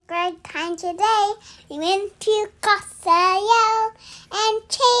And today we went to Costco and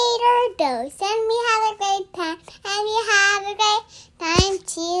Trader Joe's, and we had a great time. And we have a great time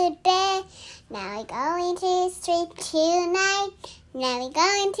today. Now we're going to sleep tonight. Now we're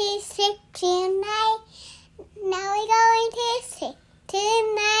going to sleep tonight. Now we're going to sleep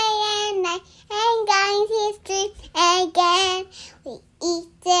tonight and night. And going to sleep again. We eat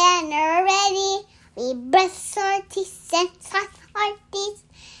dinner already. We brush our teeth and sauce our teeth.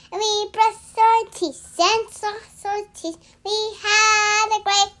 We brush our teeth and sauce our teeth. We had a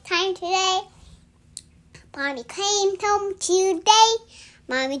great time today. Mommy came home today.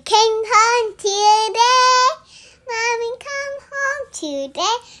 Mommy came home today. Mommy come home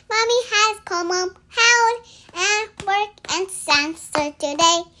today. Mommy has come home house and work and Sansa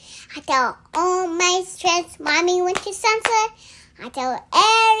today. I tell all my friends, Mommy went to Sansa. I tell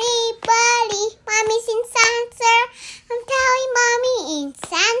everybody, Mommy's in Sansa. I'm telling Mommy in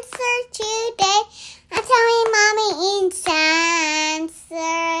Sansa today. I'm telling Mommy in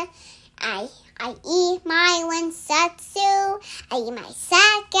Sansa. I eat my one satsu. I eat my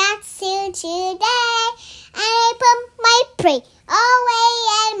sakatsu today. And I put my prey away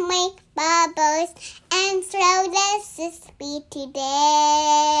and make bubbles and throw the frisbee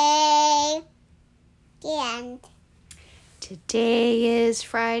today. The end. Today is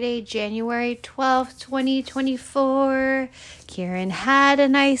Friday, January 12th, 2024. Kieran had a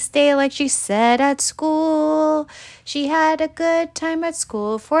nice day, like she said, at school. She had a good time at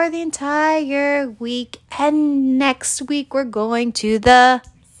school for the entire week. And next week, we're going to the...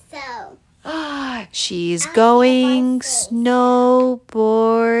 She's going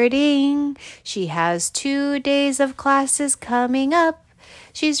snowboarding. She has 2 days of classes coming up.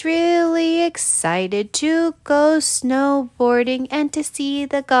 She's really excited to go snowboarding and to see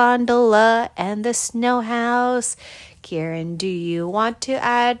the gondola and the snow house. Kieran, do you want to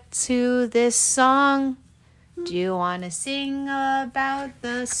add to this song? Do you want to sing about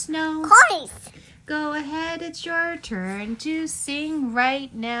the snow? Of course. Go ahead, it's your turn to sing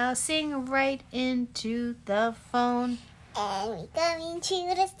right now. Sing right into the phone. And we're going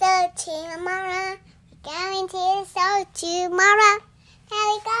to the store tomorrow. We're going to the store tomorrow. And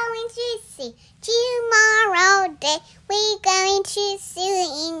we're going to see tomorrow day. We're going to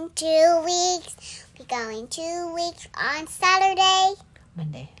see in 2 weeks. We're going 2 weeks on Saturday.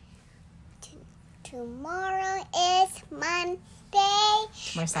 Monday. Tomorrow is Monday.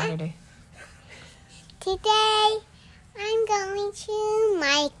 Tomorrow Saturday. Today, I'm going to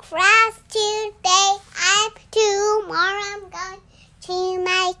my class today. Tomorrow I'm going to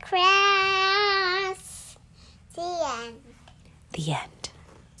my class. The end. The end.